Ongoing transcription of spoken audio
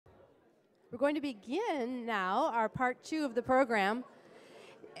We're going to begin now our part 2 of the program.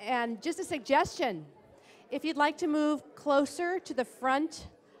 And just a suggestion, if you'd like to move closer to the front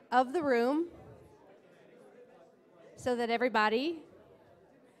of the room so that everybody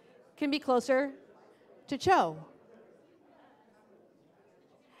can be closer to Cho.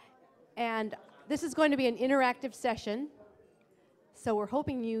 And this is going to be an interactive session, so we're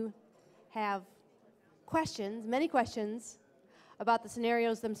hoping you have questions, many questions, about the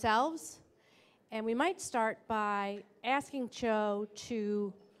scenarios themselves. And we might start by asking Cho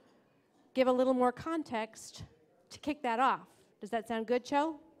to give a little more context to kick that off. Does that sound good,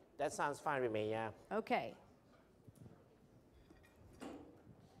 Cho? That sounds fine with me, yeah. Okay.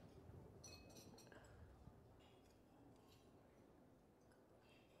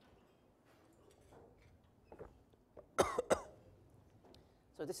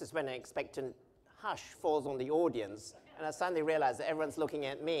 So this is when an expectant hush falls on the audience, and I suddenly realize that everyone's looking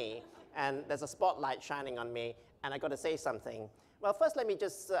at me, and there's a spotlight shining on me, and I got to say something. Well, first let me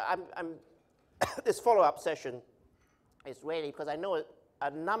just, this follow-up session is really because I know a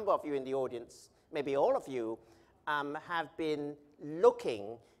number of you in the audience, maybe all of you, have been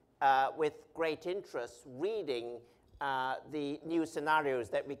looking with great interest, reading the new scenarios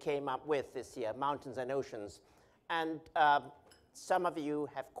that we came up with this year, Mountains and Oceans. And some of you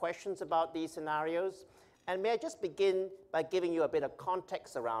have questions about these scenarios. And may I just begin by giving you a bit of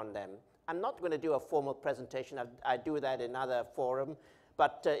context around them. I'm not going to do a formal presentation. I do that in other forum,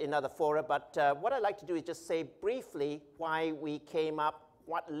 but what I'd like to do is just say briefly why we came up,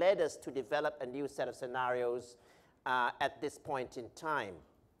 what led us to develop a new set of scenarios at this point in time.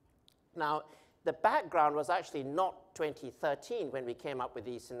 Now, the background was actually not 2013 when we came up with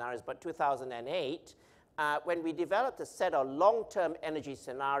these scenarios, but 2008, when we developed a set of long-term energy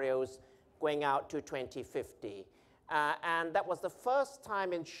scenarios going out to 2050. And that was the first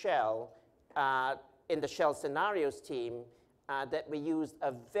time in Shell, in the Shell Scenarios team, that we used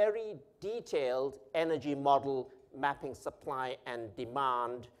a very detailed energy model mapping supply and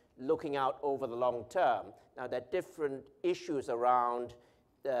demand, looking out over the long term. Now, there are different issues around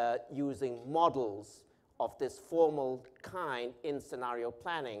using models of this formal kind in scenario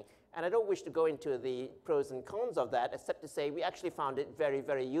planning. And I don't wish to go into the pros and cons of that, except to say we actually found it very,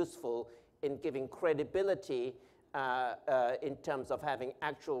 very useful in giving credibility in terms of having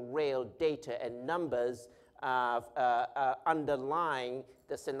actual real data and numbers underlying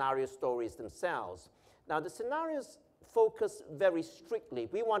the scenario stories themselves. Now, the scenarios focus very strictly.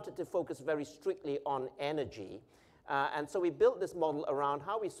 We wanted to focus very strictly on energy. And so we built this model around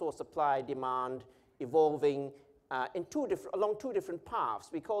how we saw supply, demand evolving along two different paths.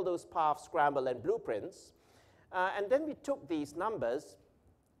 We call those paths scramble and blueprints. And then we took these numbers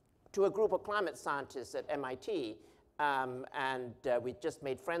to a group of climate scientists at MIT, and we just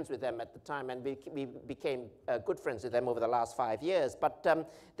made friends with them at the time, and we became good friends with them over the last 5 years. But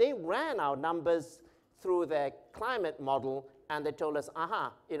they ran our numbers through their climate model, and they told us,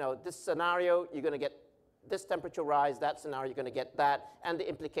 this scenario, you're going to get this temperature rise, that scenario, you're going to get that, and the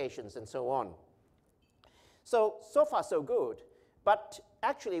implications, and so on. So far, so good. But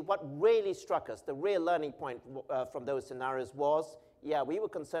actually, what really struck us, the real learning point from those scenarios was, yeah, we were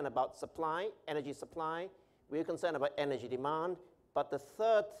concerned about supply, energy supply. We were concerned about energy demand. But the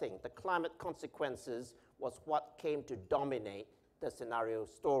third thing, the climate consequences, was what came to dominate the scenario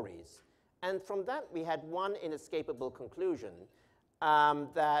stories. And from that, we had one inescapable conclusion,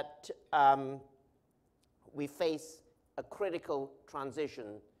 that we face a critical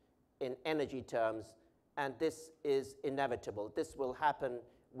transition in energy terms, and this is inevitable. This will happen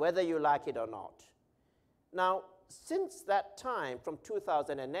whether you like it or not. Now, since that time, from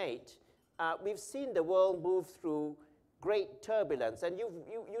 2008, we've seen the world move through great turbulence, and you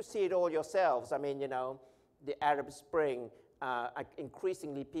see it all yourselves. I mean, the Arab Spring,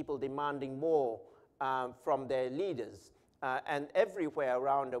 increasingly people demanding more from their leaders. And everywhere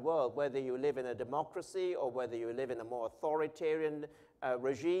around the world, whether you live in a democracy or whether you live in a more authoritarian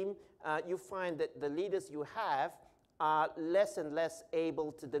regime, you find that the leaders you have are less and less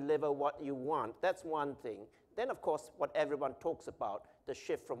able to deliver what you want. That's one thing. Then, of course, what everyone talks about, the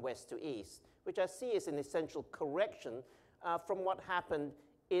shift from west to east, which I see as an essential correction from what happened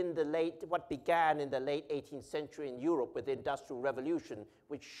in what began in the late 18th century in Europe with the Industrial Revolution,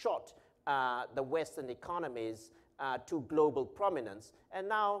 which shot the Western economies to global prominence. And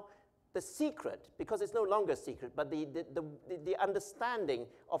now the secret, because it's no longer a secret, but the understanding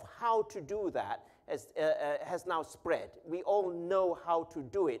of how to do that has now spread. We all know how to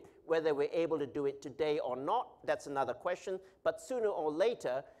do it. Whether we're able to do it today or not, that's another question. But sooner or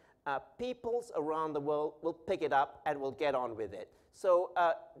later, peoples around the world will pick it up and will get on with it. So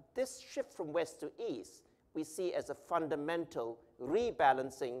this shift from west to east, we see as a fundamental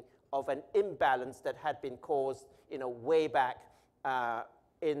rebalancing of an imbalance that had been caused, way back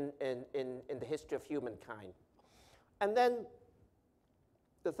in the history of humankind. And then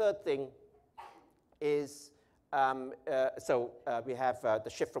the third thing is, we have the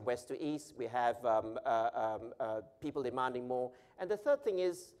shift from west to east. We have people demanding more. And the third thing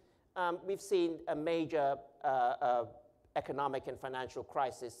is, we've seen a major economic and financial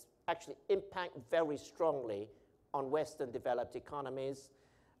crisis actually impact very strongly on Western developed economies.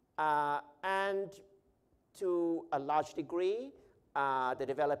 And to a large degree, the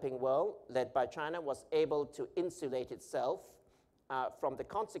developing world, led by China, was able to insulate itself from the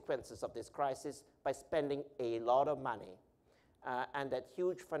consequences of this crisis by spending a lot of money. And that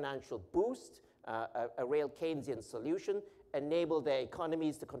huge financial boost, a real Keynesian solution, enabled their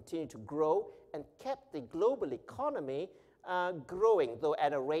economies to continue to grow and kept the global economy growing, though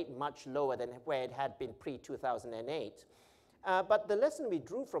at a rate much lower than where it had been pre-2008. But the lesson we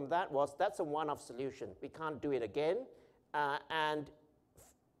drew from that was that's a one-off solution. We can't do it again. And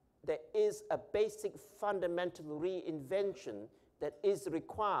there is a basic fundamental reinvention that is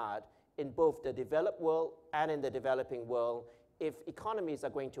required in both the developed world and in the developing world if economies are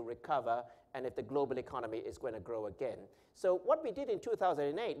going to recover and if the global economy is going to grow again. So what we did in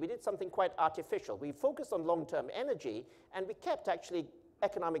 2008, we did something quite artificial. We focused on long-term energy, and we kept actually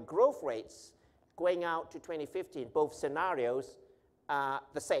economic growth rates going out to 2050 in both scenarios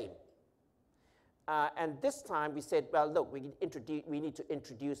the same. And this time we said, well, look, we need to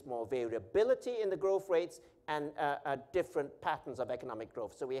introduce more variability in the growth rates and different patterns of economic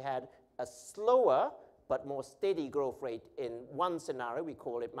growth. So we had a slower but more steady growth rate in one scenario, we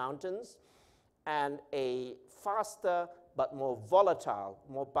call it mountains, and a faster but more volatile,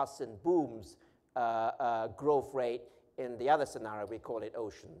 more busts and booms growth rate in the other scenario, we call it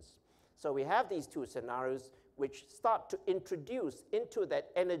oceans. So we have these two scenarios which start to introduce into that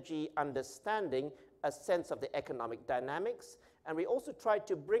energy understanding a sense of the economic dynamics. And we also try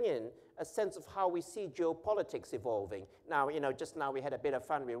to bring in a sense of how we see geopolitics evolving. Now, just now we had a bit of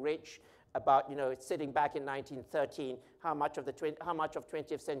fun with Rich about, sitting back in 1913, how much of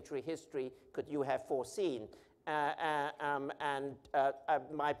 20th century history could you have foreseen? My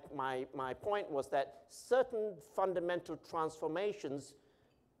point was that certain fundamental transformations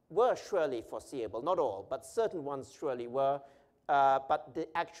were surely foreseeable, not all, but certain ones surely were, but the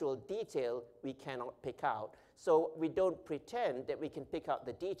actual detail we cannot pick out. So we don't pretend that we can pick out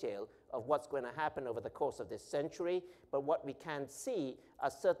the detail of what's going to happen over the course of this century, but what we can see are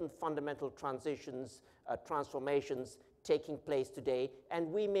certain fundamental transitions, transformations taking place today,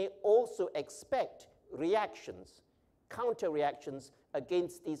 and we may also expect reactions, counter-reactions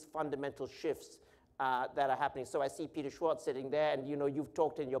against these fundamental shifts that are happening. So I see Peter Schwartz sitting there, and you've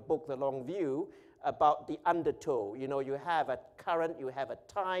talked in your book, The Long View, about the undertow. You have a current, you have a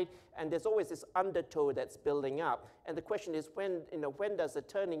tide, and there's always this undertow that's building up. And the question is, when does a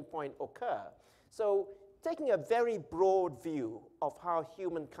turning point occur? So taking a very broad view of how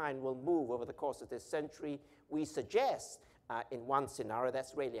humankind will move over the course of this century, we suggest in one scenario,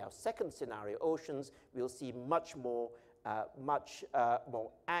 that's really our second scenario, oceans, we'll see much more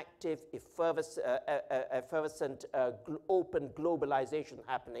active, effervescent, open globalization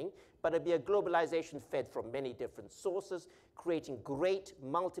happening, but it'll be a globalization fed from many different sources, creating great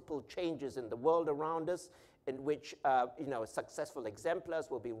multiple changes in the world around us, in which successful exemplars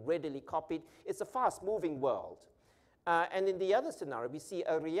will be readily copied. It's a fast-moving world. And in the other scenario, we see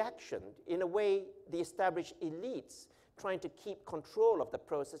a reaction. In a way, the established elites trying to keep control of the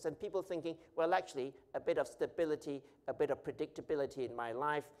process, and people thinking, well, actually, a bit of stability, a bit of predictability in my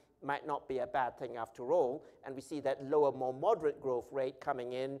life might not be a bad thing after all. And we see that lower, more moderate growth rate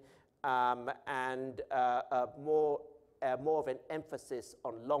coming in, and more of an emphasis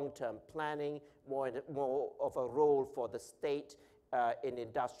on long-term planning, more of a role for the state in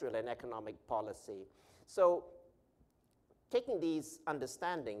industrial and economic policy. So taking these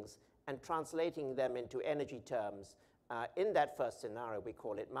understandings and translating them into energy terms, in that first scenario, we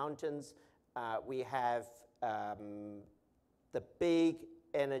call it mountains. We have the big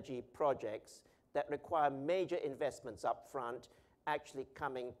energy projects that require major investments up front actually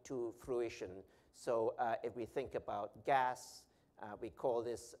coming to fruition. So if we think about gas, we call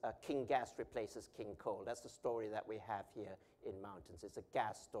this king gas replaces king coal. That's the story that we have here in mountains. It's a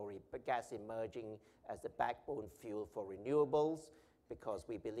gas story, but gas emerging as the backbone fuel for renewables, because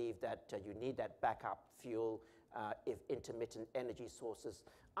we believe that you need that backup fuel if intermittent energy sources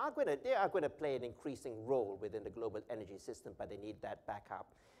are going to play an increasing role within the global energy system, but they need that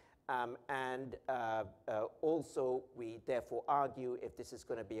backup. Also, we therefore argue if this is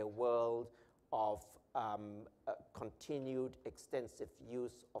going to be a world of continued extensive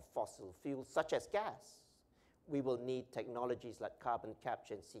use of fossil fuels, such as gas, we will need technologies like carbon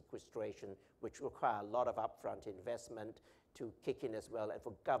capture and sequestration, which require a lot of upfront investment to kick in as well, and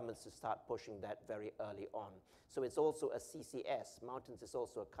for governments to start pushing that very early on. So it's also a CCS. Mountains is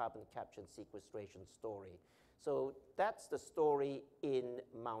also a carbon capture and sequestration story. So that's the story in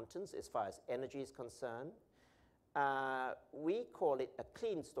mountains as far as energy is concerned. We call it a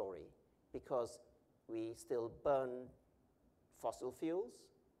clean story because we still burn fossil fuels,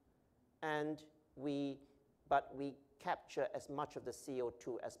 but we capture as much of the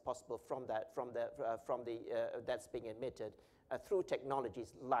CO2 as possible from that's being emitted through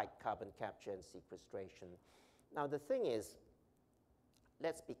technologies like carbon capture and sequestration. Now the thing is,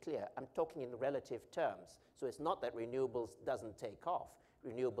 let's be clear, I'm talking in relative terms. So it's not that renewables doesn't take off.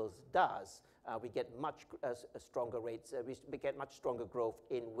 Renewables does. We get much stronger rates, we get much stronger growth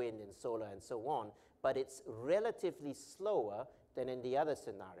in wind and solar and so on, but it's relatively slower than in the other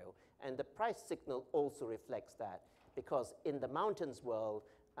scenario. And the price signal also reflects that, because in the mountains world,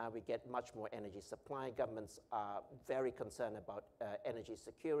 we get much more energy supply. Governments are very concerned about energy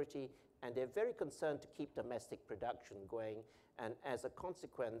security, and they're very concerned to keep domestic production going. And as a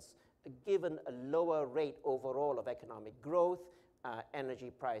consequence, given a lower rate overall of economic growth,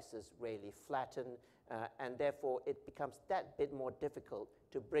 energy prices really flatten, and therefore it becomes that bit more difficult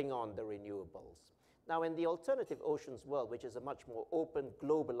to bring on the renewables. Now, in the alternative oceans world, which is a much more open,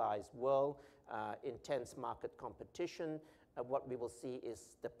 globalized world, intense market competition, what we will see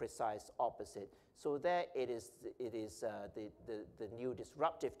is the precise opposite. So there it is the new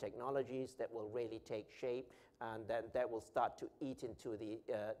disruptive technologies that will really take shape, and then that will start to eat into the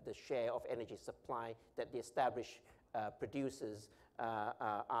share of energy supply that the established producers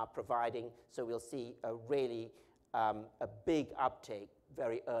are providing. So we'll see a really a big uptake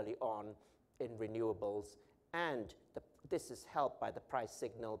very early on in renewables, and this is helped by the price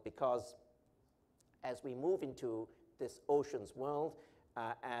signal, because as we move into this oceans world,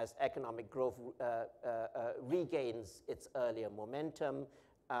 as economic growth regains its earlier momentum,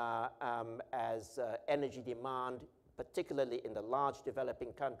 as energy demand, particularly in the large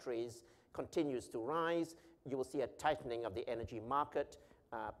developing countries, continues to rise, you will see a tightening of the energy market.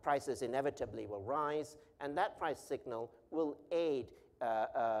 Prices inevitably will rise, and that price signal will aid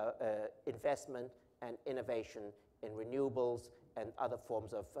investment and innovation in renewables and other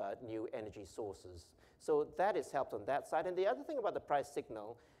forms of new energy sources. So that is helped on that side. And the other thing about the price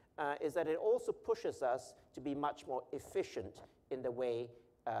signal is that it also pushes us to be much more efficient in the way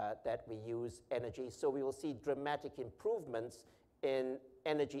that we use energy. So we will see dramatic improvements in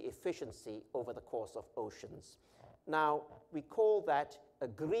energy efficiency over the course of oceans. Now, we call that a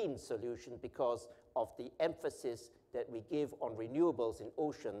green solution because of the emphasis that we give on renewables in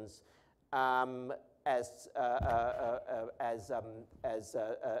oceans,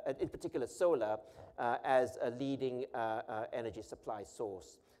 in particular solar, as a leading energy supply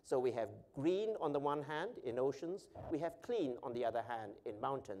source. So we have green on the one hand in oceans, we have clean on the other hand in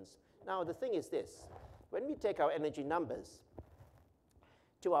mountains. Now the thing is this, when we take our energy numbers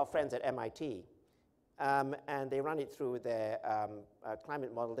to our friends at MIT, and they run it through their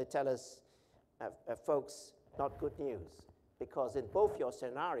climate model, they tell us, folks, not good news, because in both your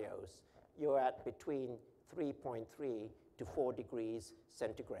scenarios, you're at between 3.3 to 4 degrees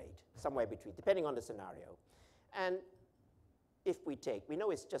centigrade, somewhere between, depending on the scenario. And if we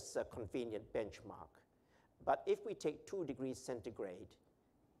know it's just a convenient benchmark, but if we take 2 degrees centigrade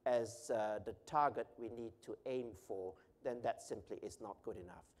as the target we need to aim for, then that simply is not good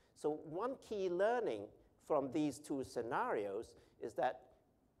enough. So one key learning from these two scenarios is that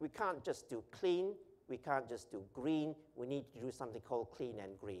we can't just do clean, we can't just do green, we need to do something called clean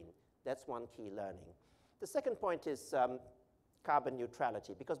and green. That's one key learning. The second point is carbon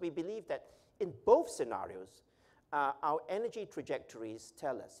neutrality, because we believe that in both scenarios, our energy trajectories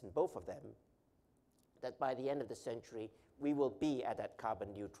tell us, in both of them, that by the end of the century, we will be at that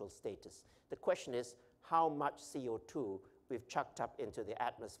carbon neutral status. The question is how much CO2 we've chucked up into the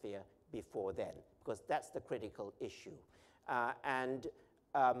atmosphere before then, because that's the critical issue.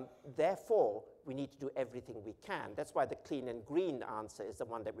 Therefore, we need to do everything we can. That's why the clean and green answer is the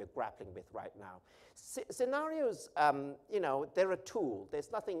one that we're grappling with right now. Scenarios, they're a tool.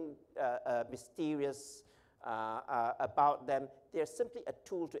 There's nothing mysterious about them. They're simply a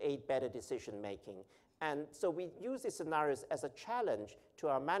tool to aid better decision making. And so we use these scenarios as a challenge to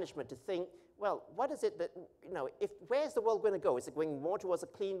our management to think, well, what is it that, where's the world going to go? Is it going more towards a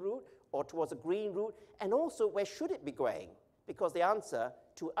clean route or towards a green route? And also, where should it be going? Because the answer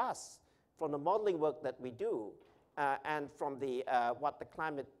to us, from the modeling work that we do, and from the, what the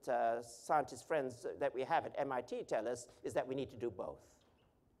climate scientist friends that we have at MIT tell us, is that we need to do both.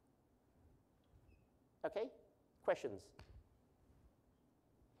 Okay? Questions?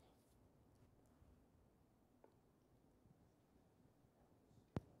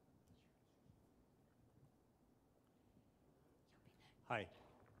 Hi,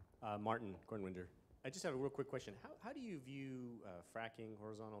 Martin Kornwinder. I just have a real quick question. How do you view fracking,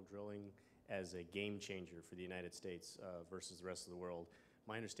 horizontal drilling, as a game changer for the United States versus the rest of the world?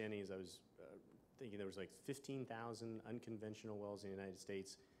 My understanding is I was thinking there was like 15,000 unconventional wells in the United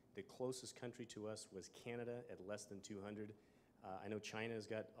States. The closest country to us was Canada at less than 200. I know China's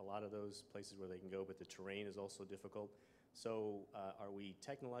got a lot of those places where they can go, but the terrain is also difficult. So are we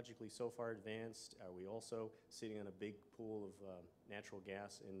technologically so far advanced? Are we also sitting on a big pool of natural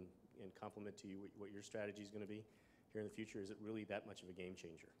gas in complement to what your strategy is going to be here in the future? Is it really that much of a game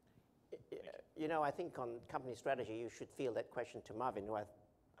changer? You know, I think on company strategy, you should field that question to Marvin, who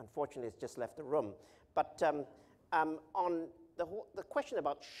unfortunately has just left the room. But on the question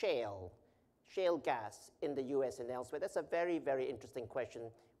about shale gas in the US and elsewhere, that's a very, very interesting question.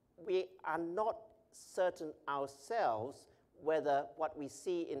 We are not certain ourselves whether what we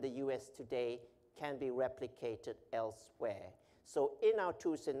see in the US today can be replicated elsewhere. So in our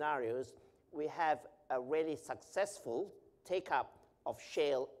two scenarios, we have a really successful take-up of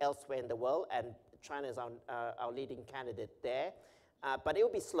shale elsewhere in the world, and China is our leading candidate there. But it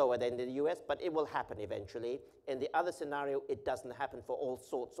will be slower than in the US, but it will happen eventually. In the other scenario, it doesn't happen for all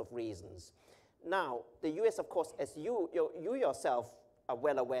sorts of reasons. Now, the US, of course, as you yourself are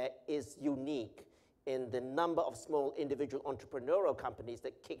well aware, is unique in the number of small individual entrepreneurial companies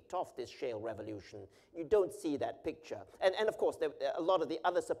that kicked off this shale revolution. You don't see that picture. And of course, a lot of the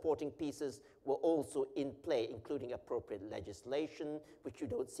other supporting pieces were also in play, including appropriate legislation, which you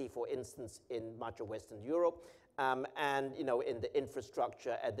don't see, for instance, in much of Western Europe, and you know, in the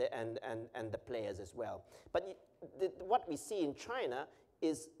infrastructure and the players as well. But what we see in China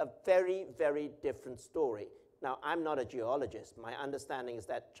is a very, very different story. Now, I'm not a geologist. My understanding is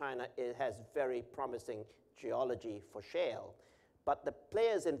that China has very promising geology for shale. But the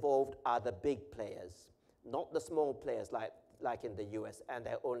players involved are the big players, not the small players like in the US, and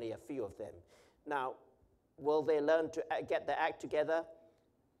there are only a few of them. Now, will they learn to get their act together?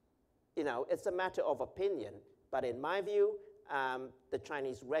 You know, it's a matter of opinion. But in my view, the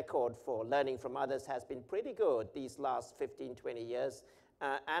Chinese record for learning from others has been pretty good these last 15, 20 years.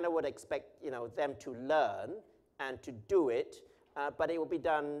 And I would expect, you know, them to learn and to do it, but it will be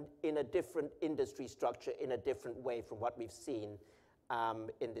done in a different industry structure, in a different way from what we've seen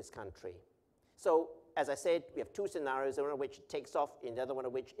in this country. So, as I said, we have two scenarios, one of which it takes off, in the other one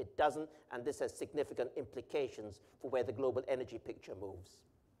of which it doesn't, and this has significant implications for where the global energy picture moves.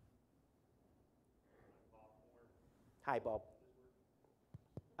 Hi, Bob.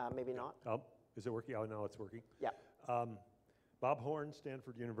 Maybe not. Is it working? Oh, now it's working. Yeah. Bob Horn,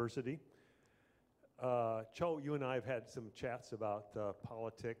 Stanford University. Cho, you and I have had some chats about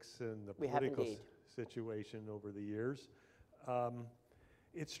politics and the political situation over the years.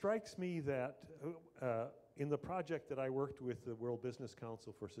 It strikes me that in the project that I worked with the World Business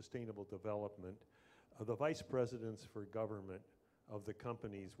Council for Sustainable Development, the vice presidents for government of the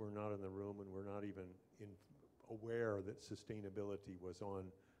companies were not in the room and were not even aware that sustainability was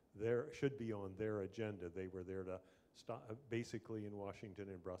should be on their agenda. They were there to stop, basically in Washington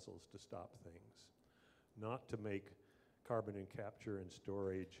and Brussels, to stop things, not to make carbon and capture and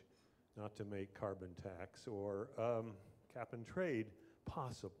storage, not to make carbon tax or cap and trade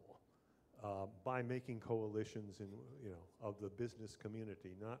possible by making coalitions of the business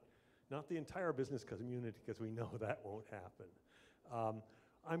community, not the entire business community, because we know that won't happen.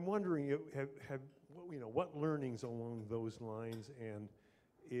 I'm wondering, what learnings along those lines, and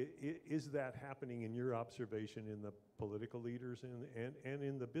is that happening in your observation in the political leaders and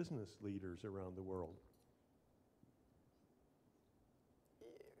in the business leaders around the world?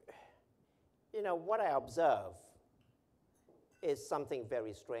 You know, what I observe is something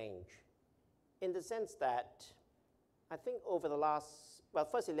very strange, in the sense that I think over the last, well,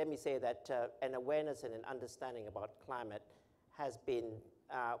 firstly, let me say that an awareness and an understanding about climate has been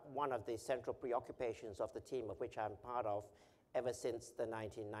one of the central preoccupations of the team of which I'm part of ever since the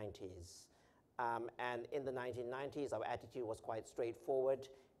 1990s. And in the 1990s, our attitude was quite straightforward,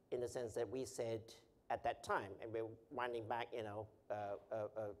 in the sense that we said at that time, and we're winding back,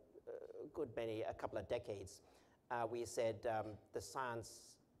 a couple of decades, we said the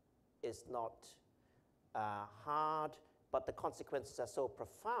science is not hard, but the consequences are so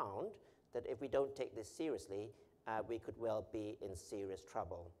profound that if we don't take this seriously, we could well be in serious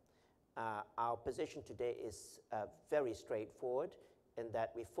trouble. Our position today is very straightforward in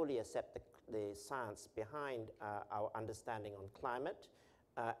that we fully accept the science behind our understanding on climate,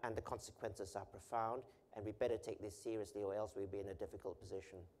 and the consequences are profound, and we better take this seriously or else we'll be in a difficult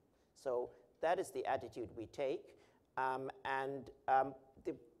position. So that is the attitude we take.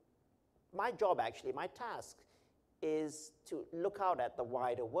 My job, actually, my task, is to look out at the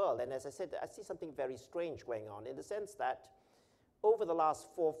wider world. And as I said, I see something very strange going on in the sense that over the last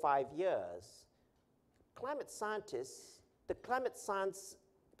 4 or 5 years, climate science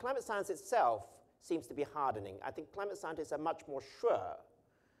itself seems to be hardening. I think climate scientists are much more sure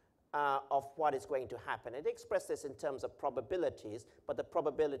of what is going to happen. And they express this in terms of probabilities, but the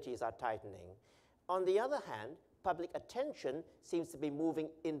probabilities are tightening. On the other hand, public attention seems to be moving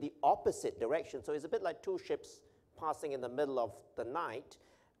in the opposite direction. So it's a bit like two ships passing in the middle of the night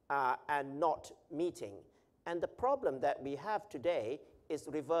and not meeting. And the problem that we have today is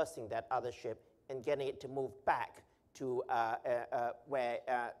reversing that other ship and getting it to move back to where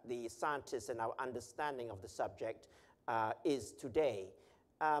the scientists and our understanding of the subject is today.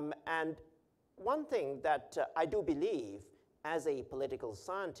 And one thing that I do believe as a political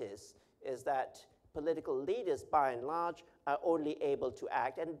scientist is that political leaders, by and large, are only able to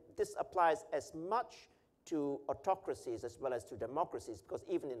act. And this applies as much to autocracies as well as to democracies, because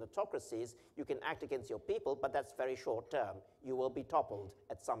even in autocracies, you can act against your people, but that's very short term. You will be toppled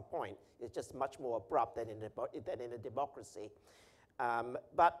at some point. It's just much more abrupt than in a democracy.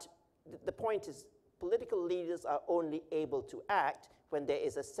 But the point is, political leaders are only able to act when there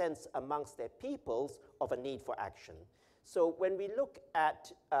is a sense amongst their peoples of a need for action. So when we look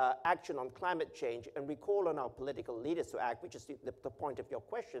at action on climate change and we call on our political leaders to act, which is the point of your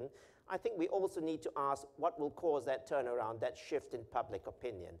question, I think we also need to ask what will cause that turnaround, that shift in public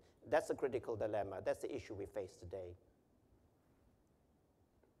opinion. That's a critical dilemma. That's the issue we face today.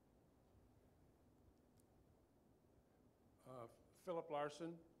 Philip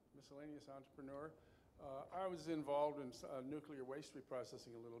Larson, miscellaneous entrepreneur. I was involved in nuclear waste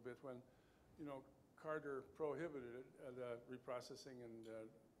reprocessing a little bit when, Carter prohibited reprocessing, and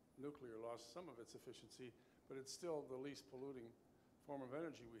nuclear lost some of its efficiency, but it's still the least polluting form of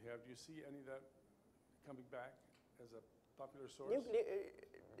energy we have. Do you see any of that coming back as a popular source?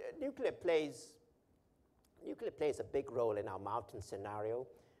 Nuclear plays a big role in our mountain scenario.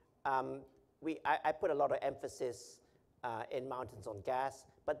 I put a lot of emphasis in mountains on gas,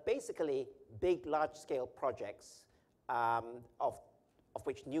 but basically big, large-scale projects of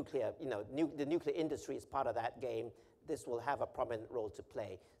which nuclear, the nuclear industry is part of that game. This will have a prominent role to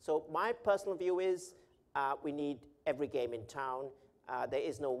play. So my personal view is we need every game in town. There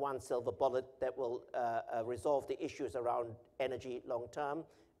is no one silver bullet that will resolve the issues around energy long term,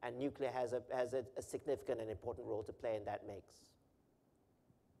 and nuclear has a significant and important role to play in that mix.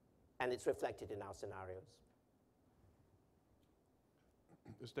 And it's reflected in our scenarios.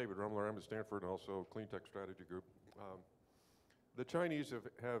 This is David Rumler. I'm at Stanford and also Clean Tech Strategy Group. The Chinese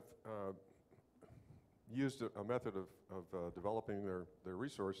have used a method of developing their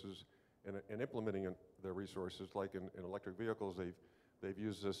resources and implementing their resources, like in electric vehicles. They've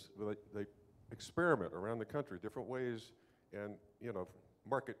used this. They experiment around the country, different ways, and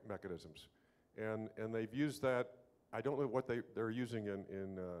market mechanisms, and they've used that. I don't know what they're using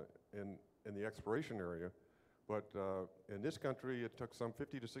in the exploration area, but in this country, it took some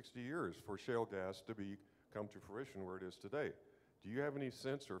 50 to 60 years for shale gas to come to fruition where it is today. Do you have any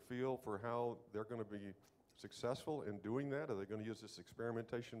sense or feel for how they're going to be successful in doing that? Are they going to use this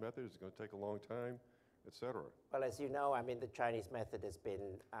experimentation method? Is it going to take a long time, et cetera? Well, as you know, I mean, the Chinese method has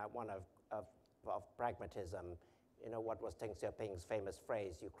been one of pragmatism. What was Deng Xiaoping's famous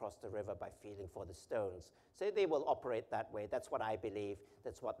phrase, you cross the river by feeling for the stones. So they will operate that way. That's what I believe.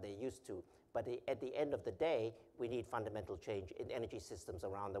 That's what they're used to. But at the end of the day, we need fundamental change in energy systems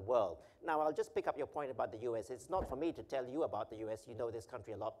around the world. Now, I'll just pick up your point about the US. It's not for me to tell you about the US. You know this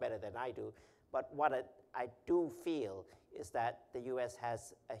country a lot better than I do. But what I do feel is that the US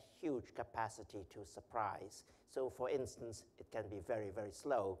has a huge capacity to surprise. So, for instance, it can be very, very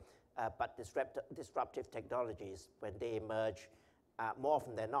slow. But disruptive technologies, when they emerge, more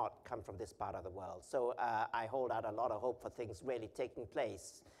often than not, come from this part of the world. So I hold out a lot of hope for things really taking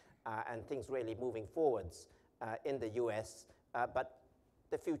place and things really moving forwards in the US. But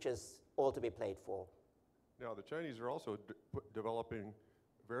the future's all to be played for. Now, the Chinese are also developing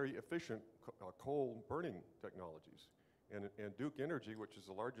very efficient coal burning technologies. And Duke Energy, which is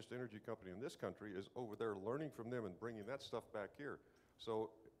the largest energy company in this country, is over there learning from them and bringing that stuff back here.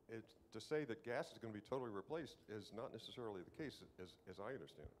 So to say that gas is going to be totally replaced is not necessarily the case, as I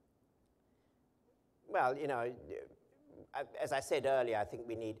understand it. Well, you know, as I said earlier, I think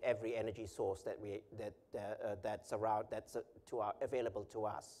we need every energy source that's around, available to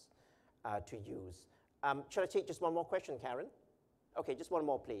us to use. Shall I take just one more question, Karen? Okay, just one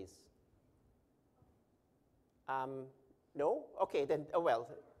more, please. No? Okay, then, oh well.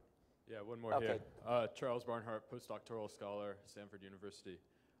 Yeah, one more Okay. here. Charles Barnhart, postdoctoral scholar, Stanford University.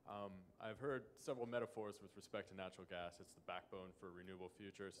 I've heard several metaphors with respect to natural gas. It's the backbone for a renewable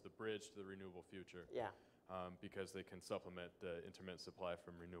future. It's the bridge to the renewable future. Yeah. Because they can supplement the intermittent supply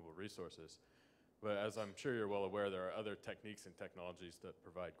from renewable resources. But as I'm sure you're well aware, there are other techniques and technologies that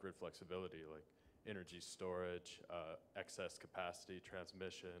provide grid flexibility, like energy storage, excess capacity,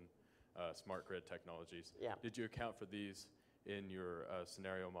 transmission, smart grid technologies. Yeah. Did you account for these in your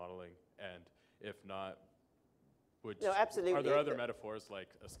scenario modeling? And if not, no, absolutely. Are there other metaphors like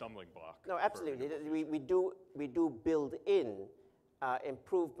a stumbling block? No, absolutely. We do build in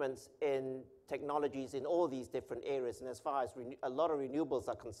improvements in technologies in all these different areas. And as far as a lot of renewables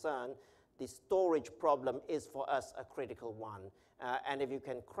are concerned, the storage problem is for us a critical one. And if you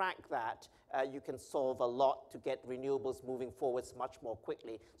can crack that, you can solve a lot to get renewables moving forwards much more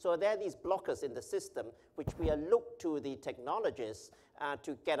quickly. So there are these blockers in the system which we look to the technologists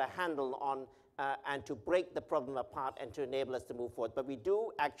to get a handle on and to break the problem apart and to enable us to move forward. But we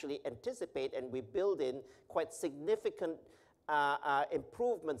do actually anticipate and we build in quite significant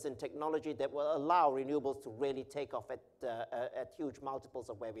improvements in technology that will allow renewables to really take off at huge multiples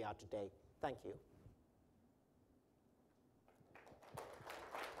of where we are today. Thank you.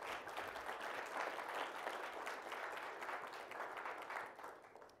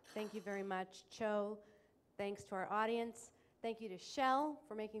 Thank you very much, Cho. Thanks to our audience. Thank you to Shell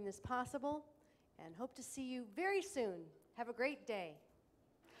for making this possible, and hope to see you very soon. Have a great day.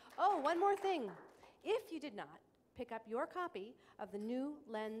 Oh, one more thing. If you did not pick up your copy of the new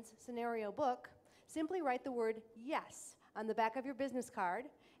Lens scenario book, simply write the word yes on the back of your business card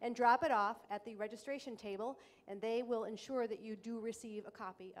and drop it off at the registration table, and they will ensure that you do receive a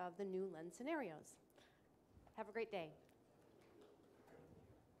copy of the new Lens scenarios. Have a great day.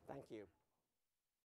 Thank you.